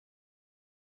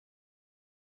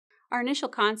Our initial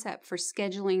concept for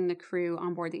scheduling the crew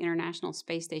on board the International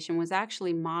Space Station was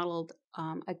actually modeled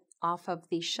off of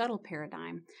the shuttle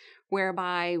paradigm,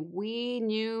 whereby we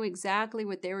knew exactly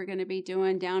what they were going to be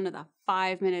doing down to the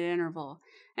 5-minute interval.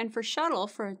 And for shuttle,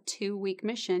 for a 2-week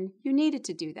mission, you needed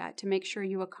to do that to make sure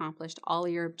you accomplished all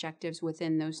your objectives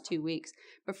within those 2 weeks.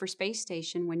 But for space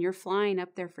station, when you're flying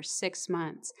up there for 6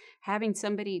 months, having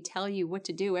somebody tell you what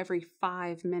to do every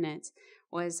 5 minutes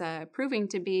was proving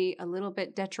to be a little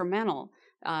bit detrimental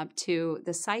to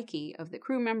the psyche of the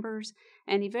crew members,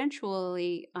 and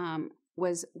eventually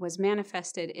was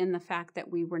manifested in the fact that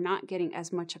we were not getting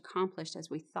as much accomplished as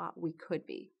we thought we could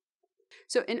be.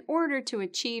 So in order to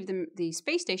achieve the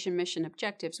space station mission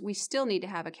objectives, we still need to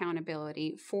have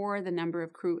accountability for the number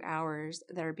of crew hours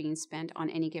that are being spent on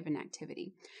any given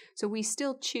activity. So we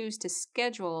still choose to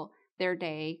schedule their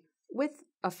day with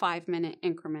a 5-minute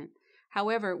increment.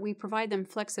 However, we provide them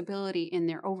flexibility in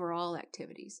their overall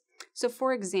activities. So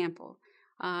for example,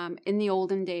 in the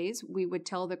olden days, we would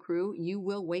tell the crew, you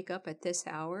will wake up at this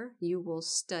hour, you will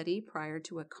study prior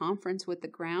to a conference with the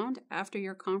ground. After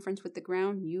your conference with the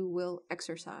ground, you will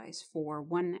exercise for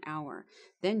 1 hour.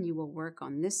 Then you will work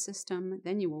on this system,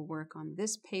 then you will work on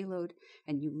this payload,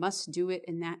 and you must do it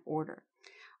in that order.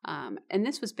 And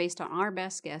this was based on our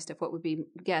best guess of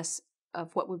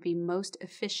what would be most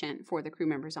efficient for the crew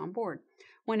members on board.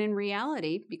 When in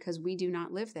reality, because we do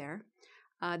not live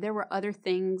there were other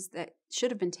things that should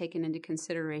have been taken into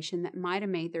consideration that might have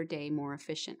made their day more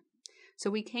efficient. So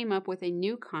we came up with a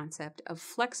new concept of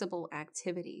flexible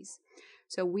activities.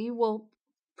 So we will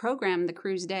program the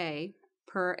crew's day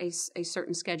per a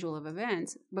certain schedule of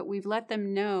events, but we've let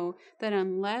them know that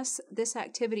unless this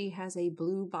activity has a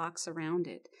blue box around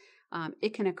it,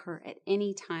 it can occur at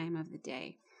any time of the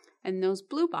day. And those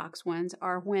blue box ones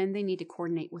are when they need to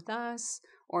coordinate with us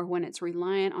or when it's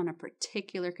reliant on a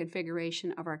particular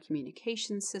configuration of our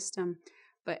communication system.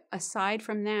 But aside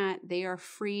from that, they are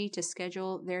free to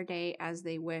schedule their day as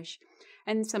they wish.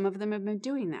 And some of them have been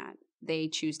doing that. They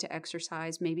choose to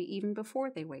exercise maybe even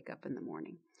before they wake up in the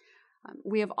morning.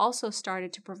 We have also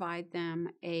started to provide them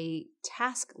a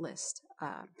task list.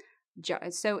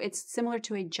 So it's similar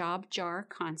to a job jar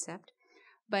concept.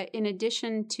 But in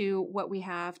addition to what we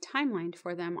have timelined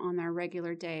for them on their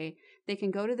regular day, they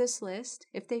can go to this list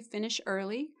if they finish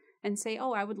early and say,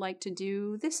 oh, I would like to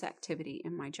do this activity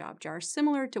in my job jar,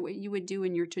 similar to what you would do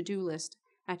in your to-do list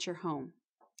at your home.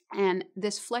 And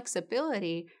this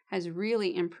flexibility has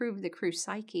really improved the crew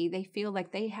psyche. They feel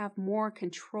like they have more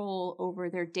control over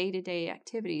their day-to-day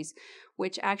activities,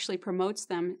 which actually promotes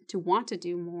them to want to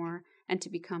do more and to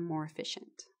become more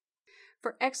efficient.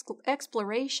 For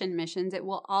exploration missions, it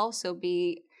will also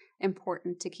be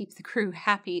important to keep the crew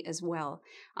happy as well.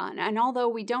 And although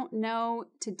we don't know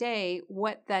today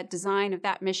what that design of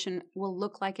that mission will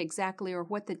look like exactly or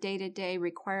what the day-to-day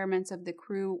requirements of the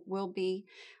crew will be,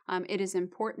 it is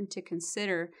important to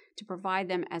consider to provide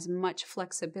them as much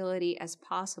flexibility as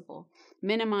possible,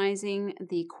 minimizing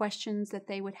the questions that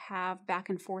they would have back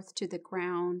and forth to the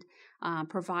ground,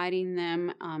 providing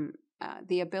them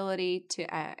the ability to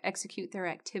execute their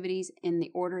activities in the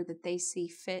order that they see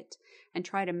fit, and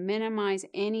try to minimize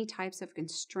any types of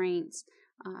constraints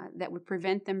that would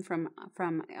prevent them from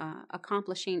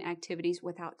accomplishing activities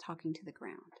without talking to the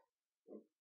ground.